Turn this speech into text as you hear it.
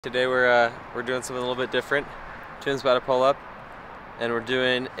Today we're doing something a little bit different. Tim's about to pull up, and we're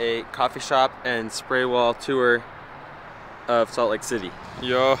doing a coffee shop and spray wall tour of Salt Lake City.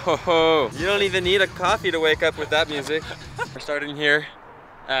 Yo ho ho! You don't even need a coffee to wake up with that music. We're starting here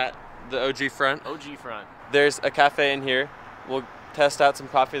at the OG front. OG front. There's a cafe in here. We'll test out some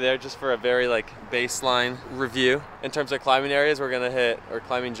coffee there just for a very baseline review. In terms of climbing areas, we're gonna hit, or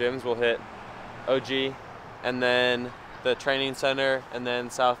climbing gyms, we'll hit OG, and then the training center, and then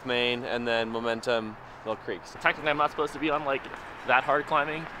South Main, and then Momentum, Mill Creeks. Technically, I'm not supposed to be on that hard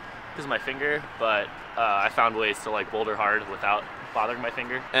climbing because of my finger, but I found ways to boulder hard without bothering my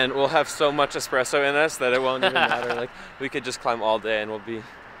finger. And we'll have so much espresso in us that it won't even matter. We could just climb all day and we'll be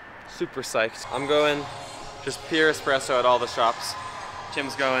super psyched. I'm going just pure espresso at all the shops.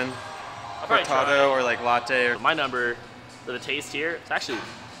 Tim's going cortado or latte. Or my number for the taste here, it's actually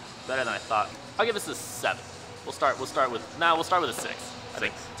better than I thought. I'll give this a 7. We'll start with a 6. I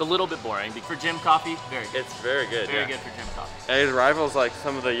think it's a little bit boring. For gym coffee, very good. It's very good. Very good for gym coffee. And it rivals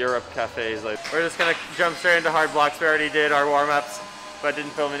some of the Europe cafes. We're just gonna jump straight into hard blocks. We already did our warm-ups, but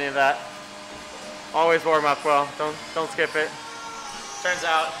didn't film any of that. Always warm up well. Don't skip it. Turns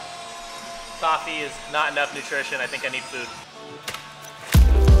out coffee is not enough nutrition. I think I need food.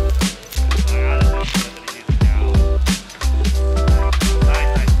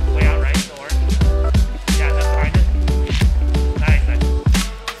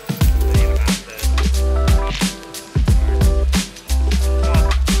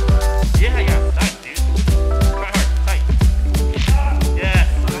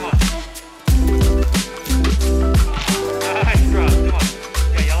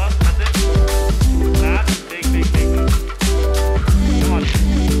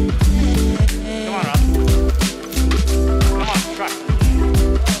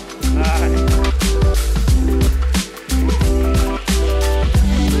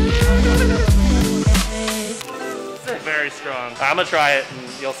 I'm gonna try it and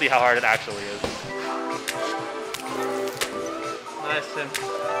you'll see how hard it actually is. Nice, Tim.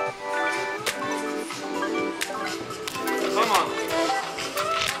 Come on.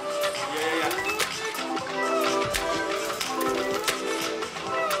 Yeah.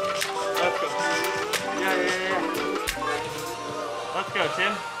 Let's go. Yeah. Let's go,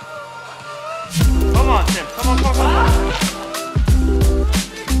 Tim. Come on, Tim. Come on.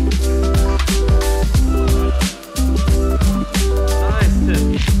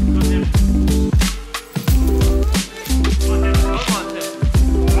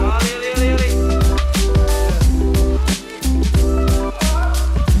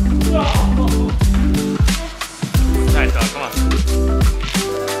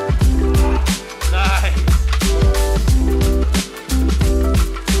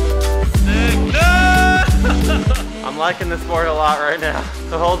 I'm liking this board a lot right now.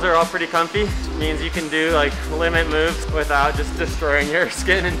 The holds are all pretty comfy. It means you can do limit moves without just destroying your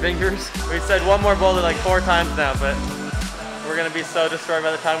skin and fingers. We said one more boulder 4 times now, but we're gonna be so destroyed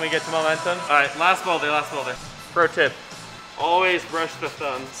by the time we get to Momentum. All right, last boulder. Pro tip, always brush the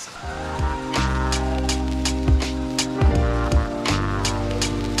thumbs.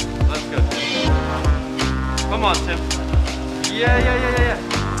 Let's go, Tim. Come on, Tim. Yeah.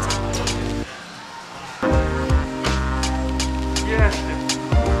 Yes, Tim.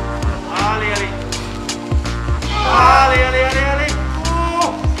 Ali.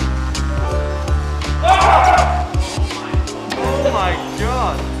 Oh my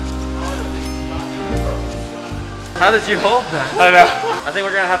God. How did you hold that? I know. I think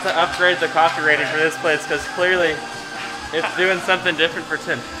we're gonna have to upgrade the coffee rating for this place because clearly it's doing something different for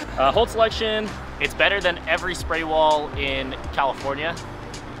Tim. Hold selection, it's better than every spray wall in California,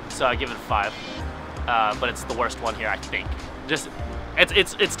 so I give it a 5. But it's the worst one here, I think.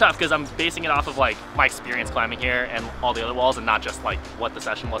 It's tough because I'm basing it off of my experience climbing here and all the other walls, and not just what the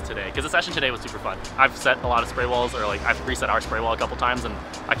session was today. Because the session today was super fun. I've set a lot of spray walls, or I've reset our spray wall a couple times, and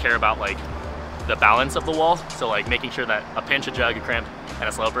I care about the balance of the wall. So making sure that a pinch, a jug, a crimp, and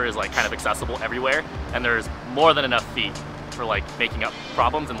a sloper is kind of accessible everywhere, and there's more than enough feet for making up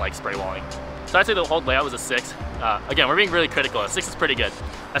problems and spray walling. So I'd say the whole layout was a 6. Again, we're being really critical. A 6 is pretty good.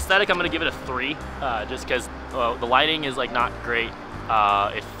 Aesthetic, I'm gonna give it a 3, just because the lighting is not great.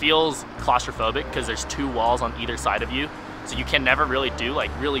 It feels claustrophobic because there's 2 walls on either side of you, so you can never really do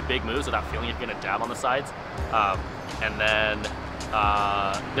really big moves without feeling you're gonna dab on the sides. And then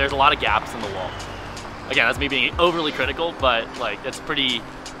there's a lot of gaps in the wall. Again, that's me being overly critical, but it's pretty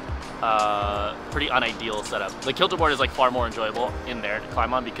pretty unideal setup. The kilter board is far more enjoyable in there to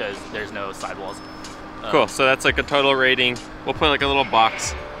climb on because there's no sidewalls. Cool, so that's like a total rating. We'll put like a little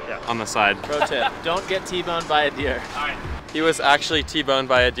box on the side. Pro tip, don't get T-boned by a deer. All right. He was actually T-boned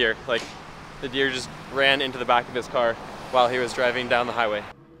by a deer. Like, the deer just ran into the back of his car while he was driving down the highway.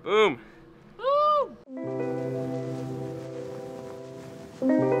 Boom! Woo!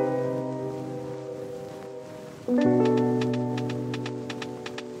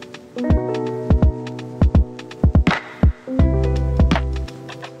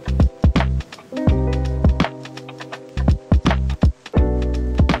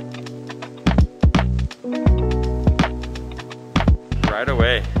 Right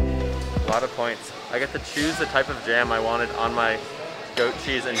away, a lot of points. I get to choose the type of jam I wanted on my goat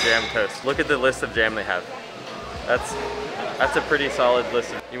cheese and jam toast. Look at the list of jam they have. That's a pretty solid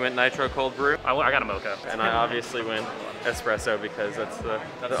list. You went nitro cold brew? I got a mocha. And I obviously went espresso because that's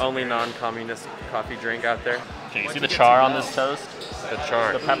the only non-communist coffee drink out there. Okay, you see the char on this toast? The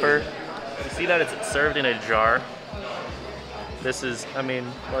char. The pepper. You see that it's served in a jar? This is, I mean,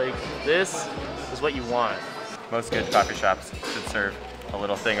 like, this is what you want. Most good coffee shops should serve a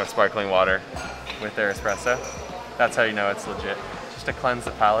little thing of sparkling water with their espresso. That's how you know it's legit. Just to cleanse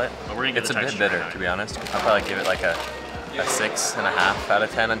the palate. It's a bit bitter, to be honest. I'll probably give it like a 6.5 out of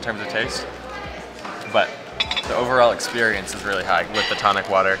 10 in terms of taste. But the overall experience is really high with the tonic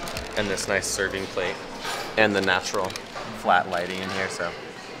water and this nice serving plate and the natural flat lighting in here. So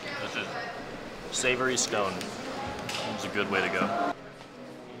this is savory scone. It's a good way to go.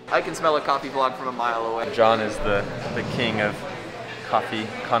 I can smell a coffee vlog from a mile away. John is the king of coffee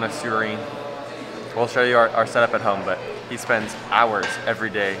connoisseuring. We'll show you our setup at home, but he spends hours every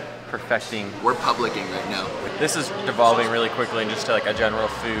day perfecting. We're publicing right now. This is devolving really quickly into just like a general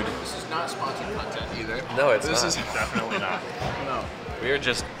food. This is not sponsored content either. No, it's this not. Is Definitely not. No. We are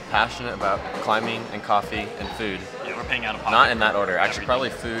just passionate about climbing and coffee and food. Yeah, we're paying out of pocket. Not in that order. Actually, probably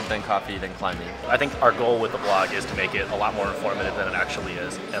food, then coffee, then climbing. I think our goal with the vlog is to make it a lot more informative than it actually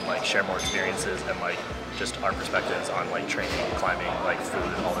is, and like share more experiences and like just our perspectives on like training, climbing, like food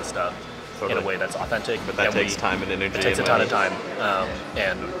and all this stuff in a way that's authentic. But that takes time and energy. It takes a ton of time.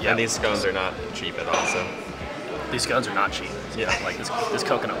 And these scones are not cheap at all. So these scones are not cheap. Yeah, like this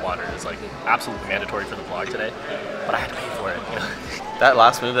coconut water is like absolutely mandatory for the vlog today, but I had to pay for it. You know? That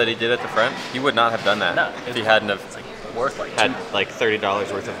last move that he did at the front, he would not have done that if he hadn't have worth like had like $30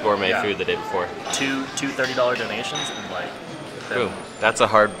 worth of gourmet food the day before. Two $30 donations and like boom. That's a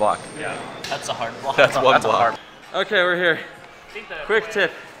hard block. Yeah, that's a hard block. That's one block. Okay, we're here. Quick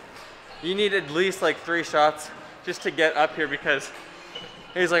tip. You need at least like 3 shots just to get up here because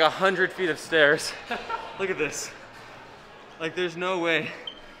there's like 100 feet of stairs. Look at this. Like there's no way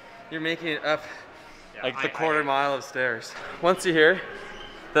you're making it up like the quarter mile of stairs. Once you're here,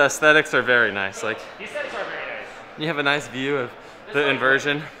 the aesthetics are very nice. Like the aesthetics are very nice. You have a nice view of the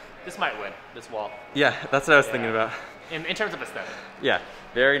inversion. This might win, this wall. Yeah, that's what I was thinking about. In terms of aesthetic. Yeah,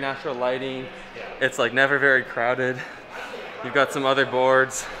 very natural lighting. It's like never very crowded. You've got some other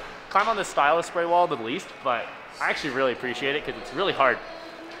boards. Climb on this style of spray wall the least, but I actually really appreciate it because it's really hard.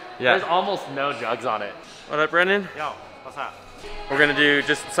 Yeah. There's almost no jugs on it. What up, Brendan? Yo, what's up? We're gonna do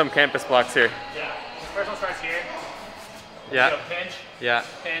just some campus blocks here. Yeah. First one starts here. Yeah. Pinch. Yeah.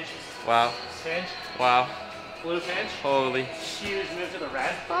 Pinch. Wow. Pinch. Wow. Blue pinch. Holy. Huge move to the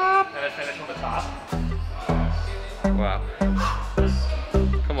red. And then finish on the top. Wow.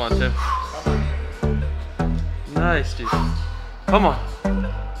 Come on, Tim. Nice, dude. Come on.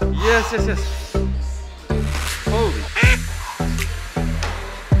 Yes, yes, yes. Holy.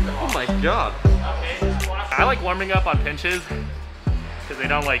 Oh my god. I like warming up on pinches because they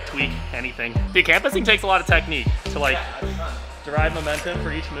don't like tweak anything. Dude, campusing takes a lot of technique to like derive momentum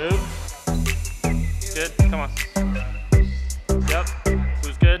for each move. Good, come on. Yep,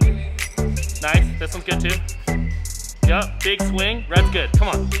 blue's good. Nice, this one's good too. Yep, big swing, red's good, come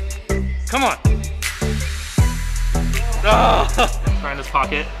on. Come on. Oh. Try in this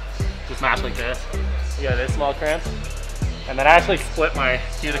pocket, just mash like this. You got this small cramp. And then I actually split my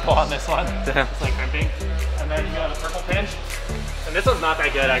cuticle on this one. Damn. It's like crimping. And then you got a purple pinch. And this one's not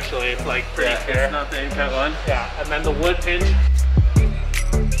that good actually. It's like pretty fair. It's not the in-cut one. Yeah, and then the wood pinch.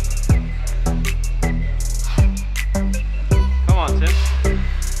 Come on, Tim.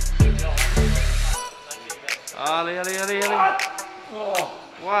 Ali, Ali, Ali, Ali. Oh.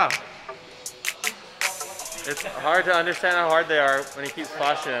 Wow. It's hard to understand how hard they are when he keeps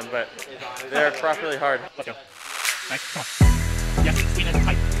flashing them, but they're properly hard. Let's go. Nice, come on. Yes, squeeze it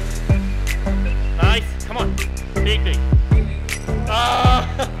tight. Nice, come on. Big, big.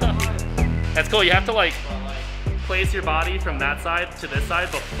 That's cool. You have to like place your body from that side to this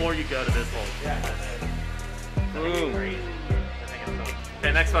side before you go to this hole. Boom.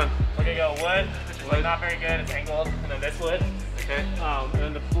 Okay, next one. Okay, go wood, which is like not very good. It's angled, and then this wood. Okay. And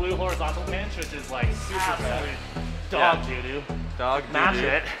then the blue horizontal pinch, which is like super absolutely dog doo-doo. Dog Mash doo-doo.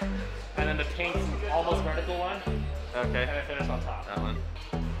 it. And then the pink, almost vertical one. Okay. And then finish on top. That one.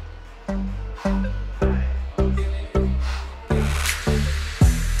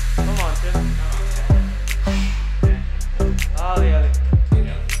 Come on, Tim. Ollie, Ollie.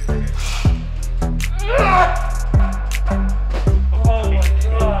 Oh my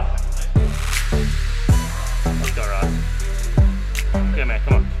god. Let's go, Ross. Good, man.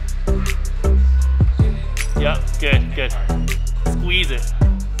 Come on. Yep. Good. Good. Squeeze it.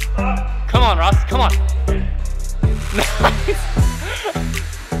 Come on, Ross. Come on. Nice.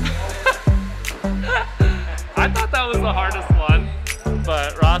 I thought that was the hardest one,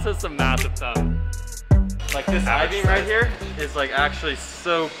 but Ross has some massive thumb. Like this I-beam right here is like actually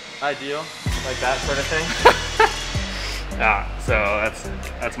so ideal. Like that sort of thing. Yeah, so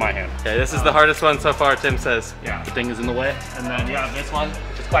that's my hand. Okay, this is the hardest one so far, Tim says. Yeah, the thing is in the way. And then yeah, this one,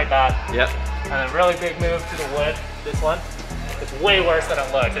 which is quite bad. Yep. And a really big move to the wood, this one. It's way worse than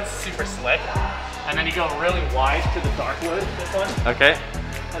it looks. It's super slick. And then you go really wide to the dark wood, this one. Okay.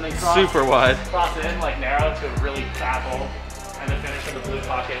 And then cross, Super wide. Cross in, like narrow to a really fat hole. And then finish in the blue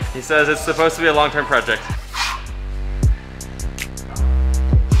pocket. He says it's supposed to be a long-term project.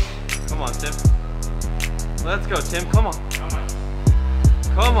 Come on, Tim. Let's go, Tim. Come on. Come on.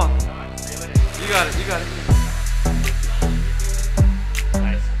 Come on. Come on. Reel it in. You got it. You got it.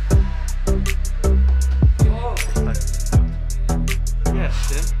 Nice. Yes,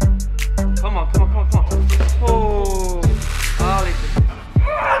 Tim. Come on, come on, come on, come on. Oh, Ollie.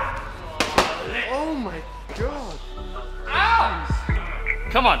 Oh my god.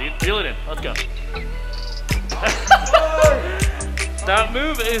 Come on, dude. Reel it in. Let's go. That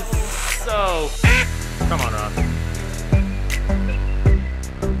move is so... Come on, Ross.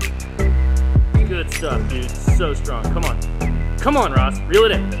 Good stuff, dude. So strong. Come on. Come on, Ross. Reel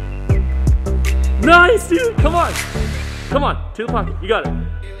it in. Nice, dude. Come on. Come on. To the pocket. You got it.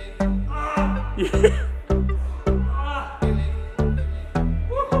 Yeah.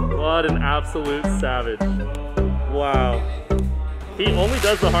 What an absolute savage. Wow. He only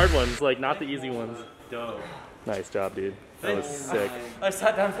does the hard ones, like not the easy ones. Dope. Nice job, dude. That was sick. I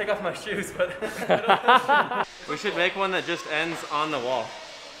sat down to take off my shoes, but we should make one that just ends on the wall.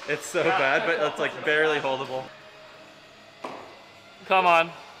 It's so bad, but it's like barely holdable. Come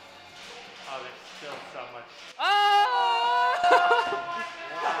on. Oh, there's still so much. Oh!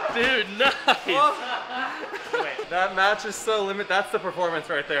 Dude, nice. Wait, that match is so limited. That's the performance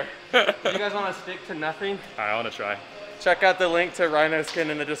right there. You guys want to stick to nothing? I want to try. Check out the link to Rhino Skin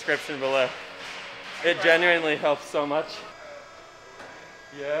in the description below. It genuinely helps so much.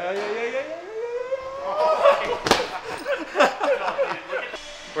 Yeah.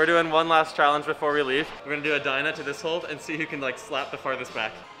 We're doing one last challenge before we leave. We're gonna do a dyna to this hold and see who can like slap the farthest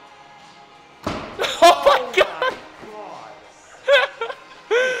back. Oh my god!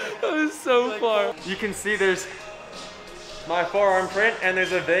 That was so far. You can see there's my forearm print and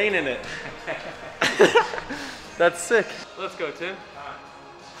there's a vein in it. That's sick. Let's go, Tim.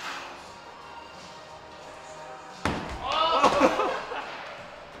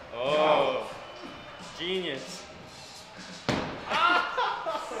 Oh, genius.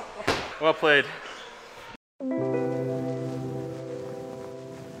 Well played.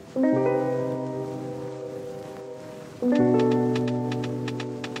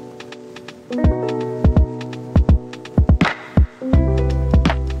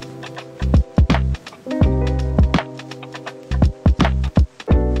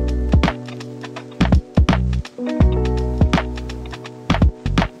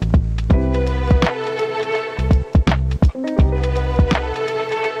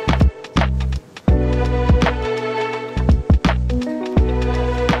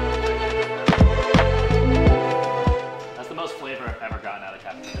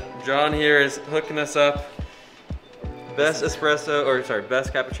 John here is hooking us up. Best espresso, or sorry,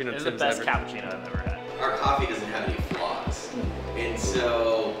 best cappuccino. This is the best cappuccino I've ever had. Our coffee doesn't have any flaws. And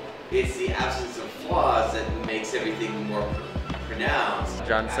so it's the absence of flaws that makes everything more pronounced.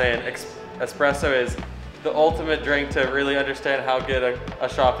 John's saying espresso is the ultimate drink to really understand how good a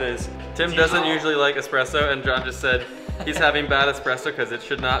shop is. Tim doesn't usually like espresso, and John just said he's having bad espresso because it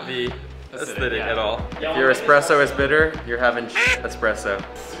should not be acidic at all. If your espresso is bitter, you're having espresso.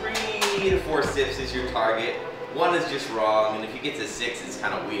 3 to 4 sips is your target. 1 is just wrong, and if you get to 6, it's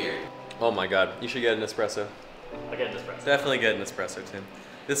kind of weird. Oh my god, you should get an espresso. I get an espresso. Definitely get an espresso, Tim.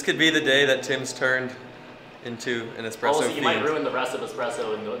 This could be the day that Tim's turned into an espresso Also, you fiend. might ruin the rest of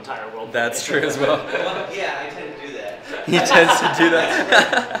espresso in the entire world. That's true as well. Well, yeah, I tend to do that. He tends to do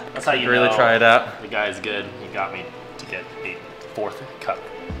that. That's how you really know try it out. The guy's good. He got me to get a 4th cup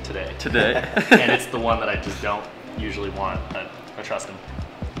today. Today. And it's the one that I just don't usually want. I trust him.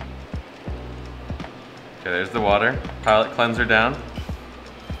 Okay, there's the water. Palate cleanser down.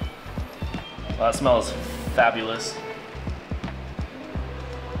 Well, that smells fabulous.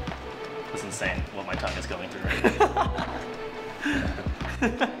 It's insane what my tongue is going through right now.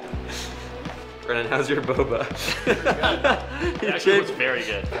 Brennan, how's your boba? It actually was very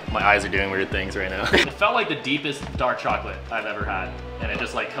good. My eyes are doing weird things right now. It felt like the deepest dark chocolate I've ever had, and it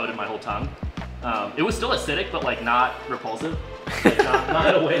just like coated my whole tongue. It was still acidic, but like not repulsive. Like,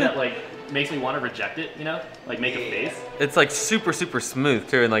 not in a way that like makes me want to reject it, you know? Like make a face. It's like super smooth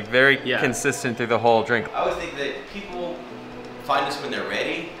too, and like very consistent through the whole drink. I always think that people find us when they're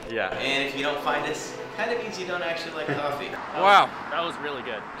ready. Yeah. And if you don't find us, kind of means you don't actually like coffee. Wow. That was really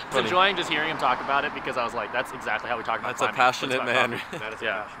good. I was enjoying just hearing him talk about it because I was like, that's exactly how we talk about That's a climbing. passionate man. That is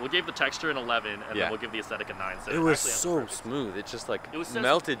we'll give the texture an 11, and then we'll give the aesthetic a 9. So it was so smooth. It just like so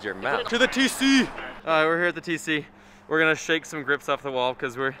melted your mouth. To the TC! We're here at the TC. We're gonna shake some grips off the wall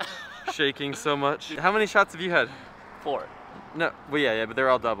because we're shaking so much. How many shots have you had? 4. No, well yeah, but they're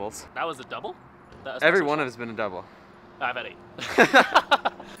all doubles. That was a double? Every one of us has been a double. I've had 8.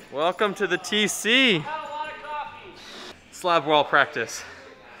 Welcome to the TC. Slab wall practice.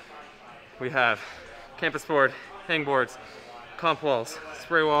 We have campus board, hang boards, comp walls,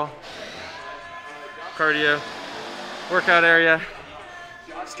 spray wall, cardio, workout area,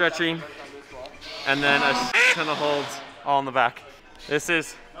 stretching, and then a ton of holds all in the back. This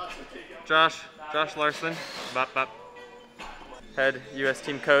is Josh Larson, head US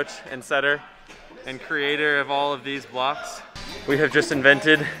team coach and setter and creator of all of these blocks. We have just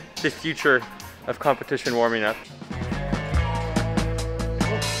invented the future of competition warming up.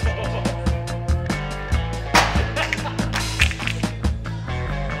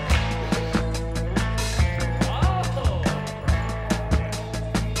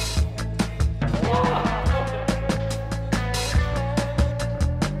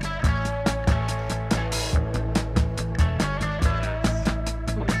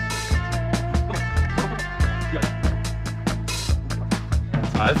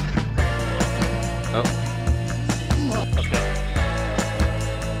 Oh. Let's go.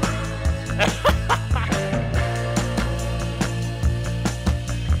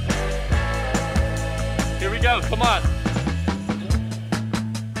 Here we go, come on.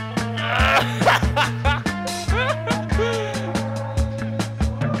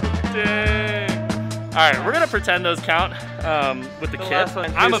 Dang. All right, we're gonna pretend those count with the kit.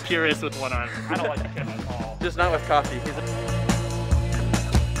 I'm a purist with one arm. I don't like the kit at all. Just not with coffee.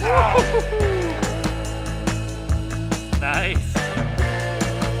 Nice.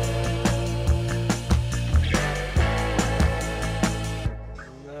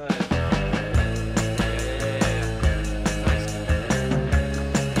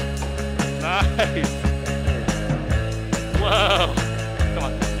 Nice. Whoa. Come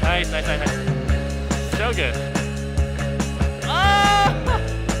on. Nice. So good. Ah!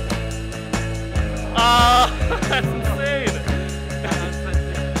 Ah! That's insane.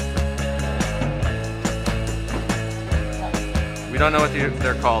 We don't know what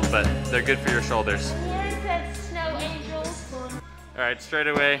they're called, but they're good for your shoulders. Snow angels. All right, straight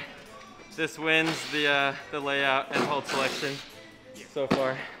away, this wins the layout and hold selection so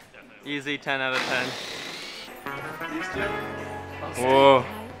far. Easy, 10 out of 10. Whoa.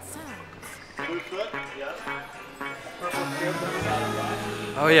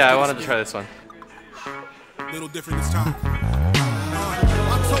 Oh yeah, I wanted to try this one. Little different this time.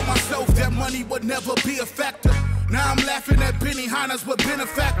 I told myself that money would never be a factor. Now I'm laughing at Benny Hanna's with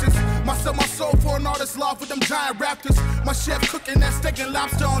benefactors. Sell my soul for an artist's love with them giant raptors. My chef cooking that steak and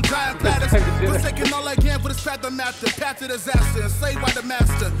lobster on giant platters. Forsaking all again for this path of master. Path to disaster, enslaved by the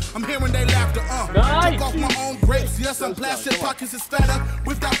master. I'm hearing they laughter, Nice. Took off my own grapes, yes, I'm blasted. Pockets is fatter.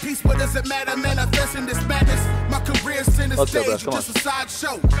 Without peace, what does it matter? Manifesting this madness. My career's center stage, just a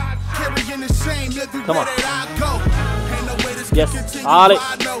sideshow. Carrying the shame everywhere that I go. Ain't no way this can continue,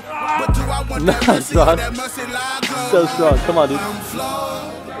 I know. But do I want that mercy or that mercy lie glow? So strong. Come on, dude. I'm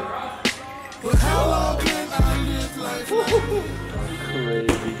flawed. But how long can I live life like this?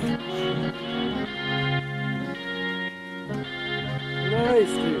 Crazy.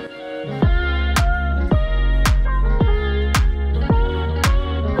 Nice, dude.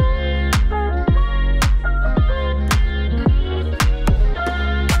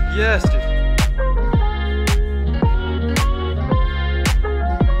 Yes, dude.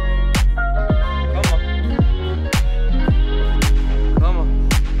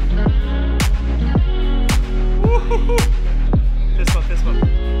 Fist bump.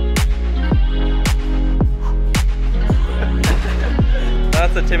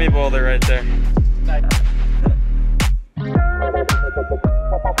 That's a Timmy boulder right there.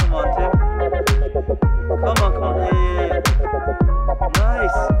 Come on, Tim. Come on, come on. Yeah.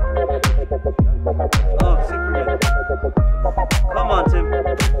 Nice. Oh, super good. Come on, Tim.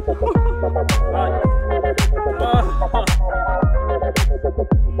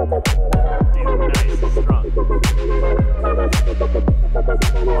 Dude, nice, strong.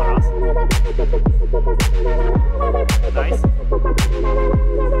 Come on, Ross. Nice.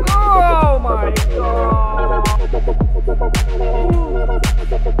 Oh my god!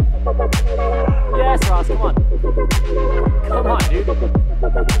 Yes, Ross, come on. Come on, dude.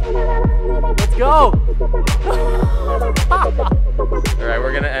 Let's go! Alright,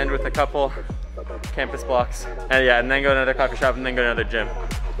 we're gonna end with a couple campus blocks. And yeah, and then go to another coffee shop and then go to another gym.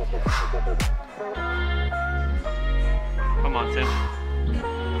 Come on, Tim.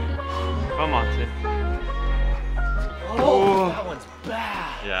 Come on, Tim. Oh, that one's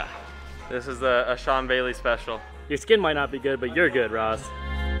bad. Yeah. This is a Sean Bailey special. Your skin might not be good, but you're good, Ross.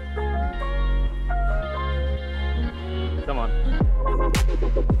 Come on.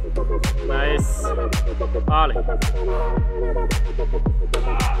 Nice. Ollie.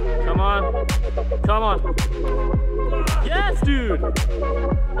 Come on. Come on. Yes, dude.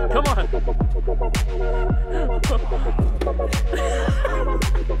 Come on.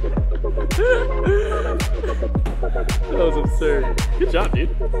 That was absurd. Good job,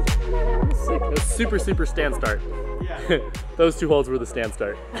 dude. That was sick. That was super, super stand start. Yeah. Those two holds were the stand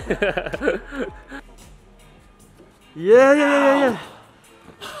start. Yeah.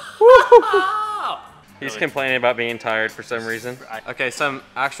 He's complaining about being tired for some reason. Okay, some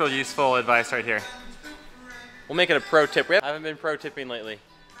actual useful advice right here. We'll make it a pro tip. I haven't been pro tipping lately.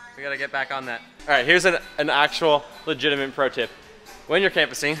 We gotta get back on that. All right, here's an actual legitimate pro tip. When you're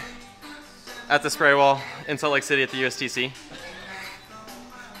campusing at the spray wall in Salt Lake City at the USTC.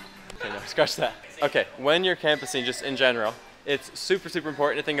 Okay, no, scratch that. Okay, when you're campusing just in general, it's super, super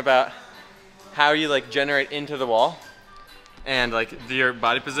important to think about how you like generate into the wall and like your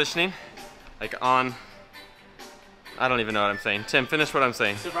body positioning, like on, I don't even know what I'm saying. Tim, finish what I'm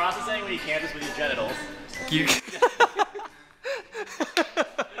saying. So Ross is saying when you campus with your genitals, You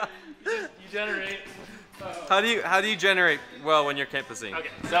generate. How do you generate well when you're campusing? Okay,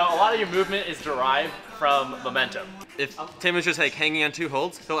 so a lot of your movement is derived from momentum. If Tim is just like hanging on two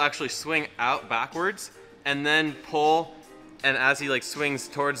holds, he'll actually swing out backwards and then pull, and as he like swings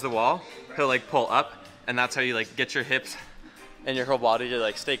towards the wall, he'll like pull up, and that's how you like get your hips and your whole body to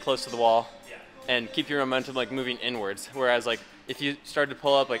like stay close to the wall and keep your momentum like moving inwards. Whereas like if you start to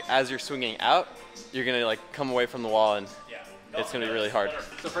pull up like as you're swinging out, you're gonna like come away from the wall and it's gonna be really hard.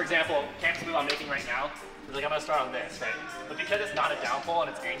 So for example, campus move I'm making right now, is like I'm gonna start on this, right? But because it's not a down pull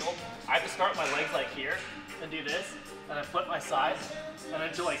and it's angled, I have to start my legs like here and do this, and then flip my side, and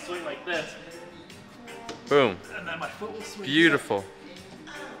then to like swing like this. Boom. And then my foot will swing. Beautiful.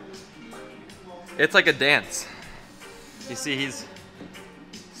 It's like a dance. You see, he's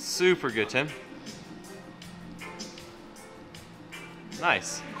super good, Tim.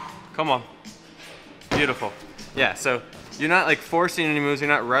 Nice. Come on. Beautiful. Yeah, so you're not like forcing any moves, you're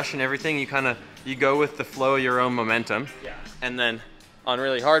not rushing everything, you go with the flow of your own momentum. Yeah. And then on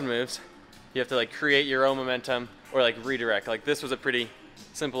really hard moves, you have to like create your own momentum or like redirect. Like this was a pretty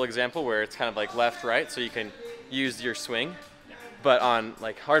simple example where it's kind of like left, right, so you can use your swing. But on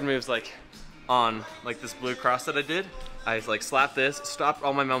like hard moves, like on like this blue cross that I did, I like slapped this, stopped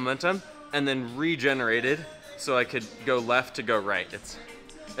all my momentum, and then regenerated so I could go left to go right.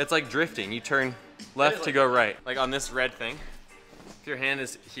 It's like drifting. You turn left to go right. Like on this red thing, if your hand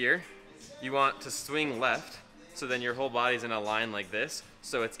is here, you want to swing left, so then your whole body's in a line like this,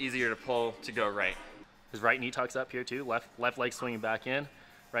 so it's easier to pull to go right. His right knee tucks up here too, left leg swinging back in,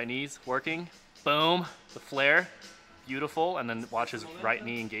 right knee's working, boom, the flare, beautiful, and then watch his right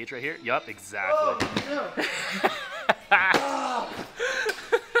knee engage right here. Yup, exactly. Oh,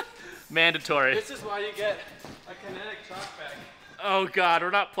 Mandatory. this is why you get a kinetic chalk bag. Oh God, we're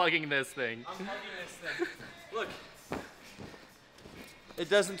not plugging this thing. I'm plugging this thing. Look, it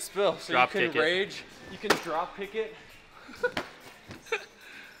doesn't spill, so Drop you kick can it. rage, you can drop kick it.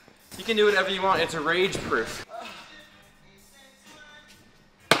 You can do whatever you want, it's rage proof.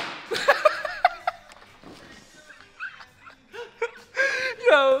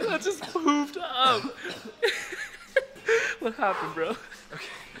 Yo, that just poofed up. What happened, bro? Okay,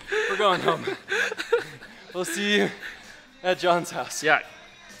 we're going home. We'll see you at John's house. Yeah,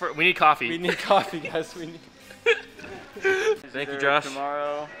 we need coffee. We need coffee, guys. We need. Thank you, Josh.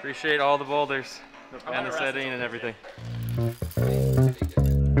 Tomorrow. Appreciate all the boulders and the setting and everything.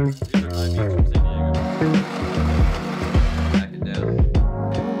 Back it down.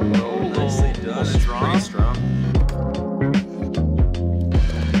 Oh, nicely done. It's pretty strong.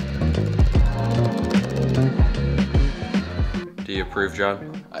 approve,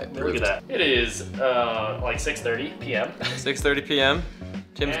 John? I Look at that. It is like 6:30 p.m. 6:30 p.m.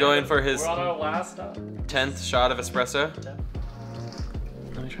 Tim's going for his We're on our last 10th shot of espresso.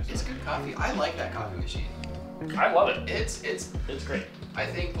 Let me try It's good coffee. I like that coffee machine. I love it. It's great. I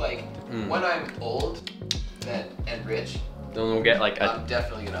think like when I'm old and rich, Then we'll get like I'm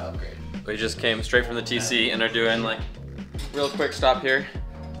definitely gonna upgrade. We just came straight from the TC and are doing like real quick stop here.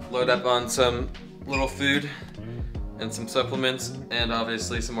 Load up on some little food and some supplements and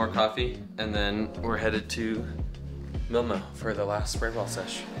obviously some more coffee. And then we're headed to Milma for the last spray ball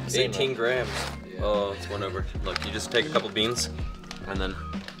sesh. 18 grams. Yeah. Oh, it's one over. Look, you just take a couple beans and then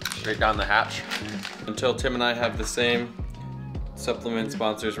straight down the hatch. Until Tim and I have the same supplement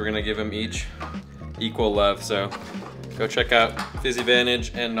sponsors, we're gonna give them each equal love. So go check out Fizzy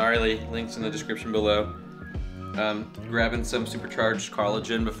Vantage and Gnarly, links in the description below. Grabbing some supercharged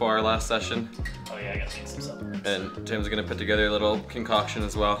collagen before our last session. Oh yeah, I gotta make some supplements. And Tim's gonna put together a little concoction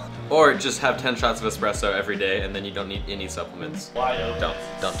as well. Or just have 10 shots of espresso every day and then you don't need any supplements. Wide open.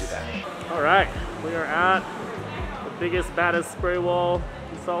 Don't do that. All right, we are at the biggest, baddest spray wall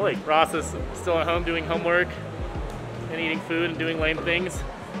in Salt Lake. Ross is still at home doing homework and eating food and doing lame things.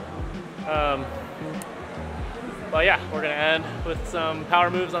 But yeah, we're gonna end with some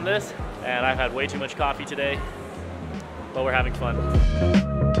power moves on this. And I've had way too much coffee today, but we're having fun.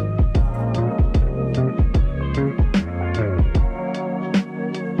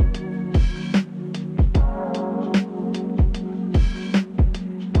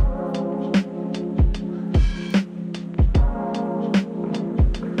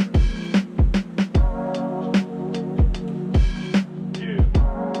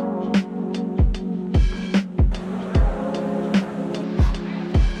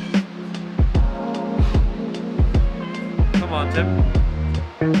 Come on, Tim.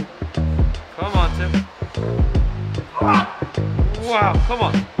 Come on, Tim. Wow, come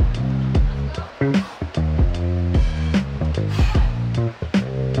on.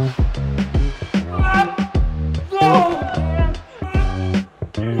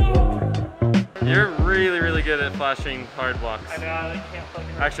 You're really, really good at flashing hard blocks. I know, I can't fucking...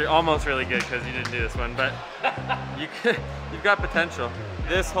 Actually, almost really good because you didn't do this one, but you've got potential.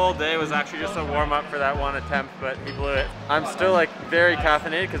 This whole day was actually just a warm up for that one attempt, but he blew it. I'm still like very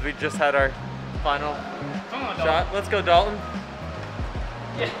caffeinated because we just had our final shot. Let's go, Dalton.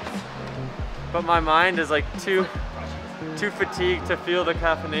 Yes. But my mind is like too fatigued to feel the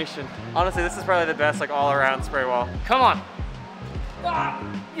caffeination. Honestly, this is probably the best like all around spray wall. Come on.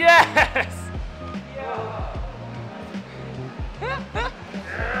 Yes!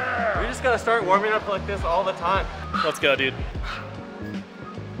 We just gotta start warming up like this all the time. Let's go, dude.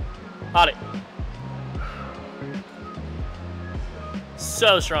 Hot it.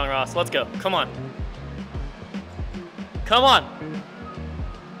 So strong, Ross. Let's go. Come on. Come on.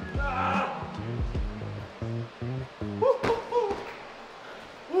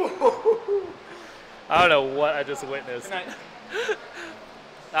 I don't know what I just witnessed.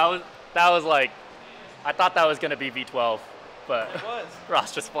 That was like, I thought that was gonna be V12, but It was.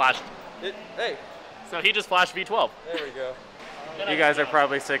 Ross just flashed. Hey, So he just flashed V12. there we go. You guys are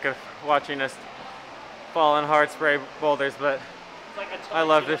probably sick of watching us fall in hard spray boulders, but I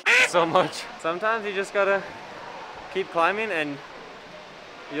love this so much. Sometimes you just gotta keep climbing and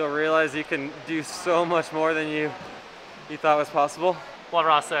you'll realize you can do so much more than you thought was possible. What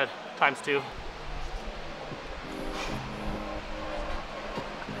Ross said, ×2.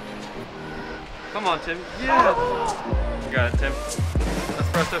 Come on, Tim. Yeah. You got it, Tim.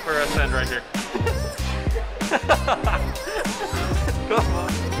 Espresso for Ascend right here. Come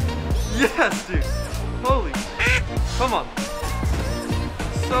on. Yes, dude. Holy. Come on.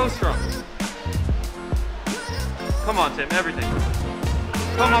 So strong. Come on, Tim. Everything.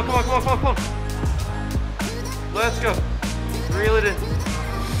 Come on, come on, come on, come on, come on. Let's go. Reel it in.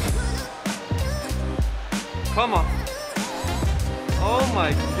 Come on. Oh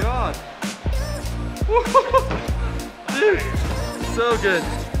my God. Dude, so good.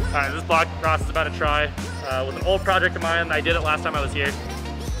 All right, this block Ross is about to try with an old project of mine. I did it last time I was here,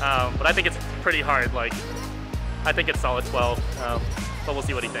 but I think it's pretty hard. Like, I think it's solid 12, but we'll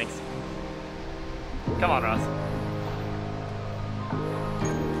see what he thinks. Come on, Ross.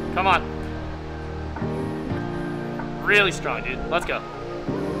 Come on. Really strong, dude. Let's go.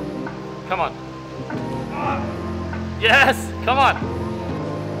 Come on. Yes, come on.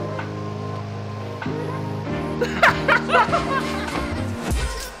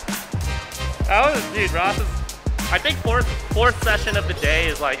 That was, dude, Ross is, I think fourth session of the day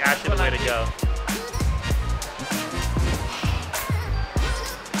is like actually the way to go.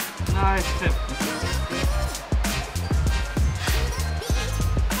 Nice tip.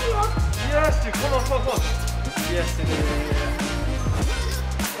 Yes, dude, come on, come on, come on. Yes, dude, yeah.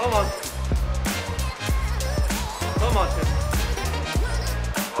 Come on. Come on, Tim.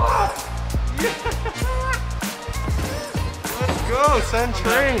 Oh, yeah. Let's go, send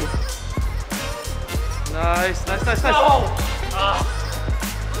train. Nice, nice, nice, nice. No!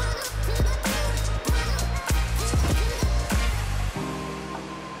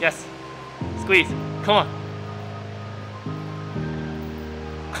 Yes. Squeeze. Come on.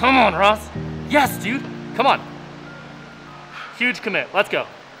 Come on, Ross. Yes, dude. Come on. Huge commit. Let's go.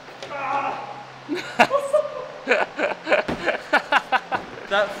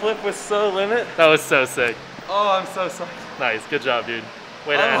 That flip was so limit. That was so sick. Oh, I'm so sorry. Nice. Good job, dude.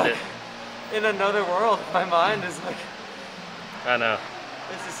 Way to end it. In another world, my mind is like, I know.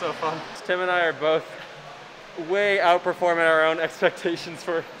 this is so fun. Tim and I are both way outperforming our own expectations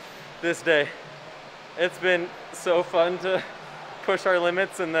for this day. It's been so fun to push our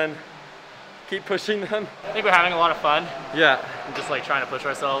limits and then keep pushing them. I think we're having a lot of fun. Yeah. And just like trying to push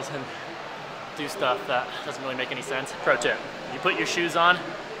ourselves and do stuff that doesn't really make any sense. Pro tip, you put your shoes on,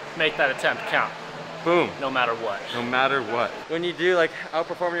 make that attempt count. Boom. No matter what. No matter what. When you do like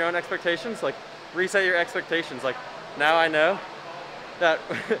outperform your own expectations, like reset your expectations. Like now I know that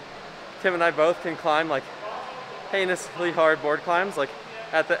Tim and I both can climb like heinously hard board climbs like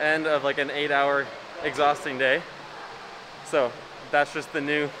at the end of like an 8-hour exhausting day. So that's just the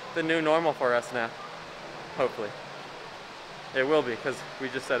new normal for us now. Hopefully. It will be, because we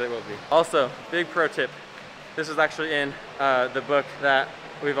just said it will be. Also, big pro tip. This is actually in the book that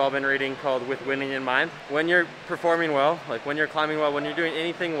we've all been reading called With Winning in Mind. When you're performing well, like when you're climbing well, when you're doing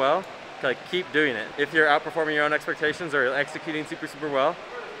anything well, like keep doing it. If you're outperforming your own expectations or executing super, super well,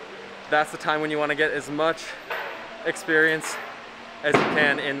 that's the time when you want to get as much experience as you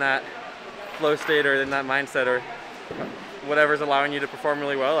can in that flow state or in that mindset or whatever's allowing you to perform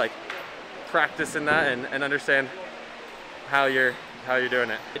really well. Like practice in that and understand how you're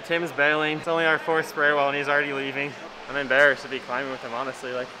doing it. Tim's bailing. It's only our 4th spray wall and he's already leaving. I'm embarrassed to be climbing with him,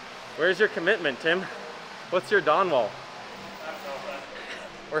 honestly. Like, where's your commitment, Tim? What's your dawn wall?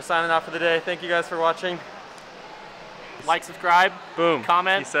 We're signing off for the day. Thank you guys for watching. Like, subscribe, Boom.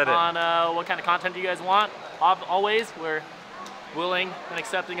 comment He said it. on what kind of content you guys want. Always, we're willing and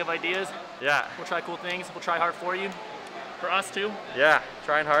accepting of ideas. Yeah. We'll try cool things. We'll try hard for you. For us too. Yeah,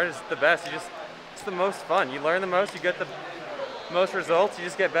 trying hard is the best. It's the most fun. You learn the most, you get the most results, you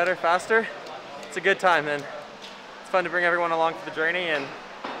just get better faster. It's a good time and it's fun to bring everyone along for the journey and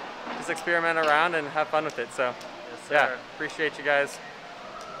just experiment around and have fun with it. So yeah, appreciate you guys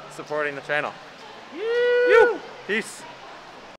supporting the channel. Peace.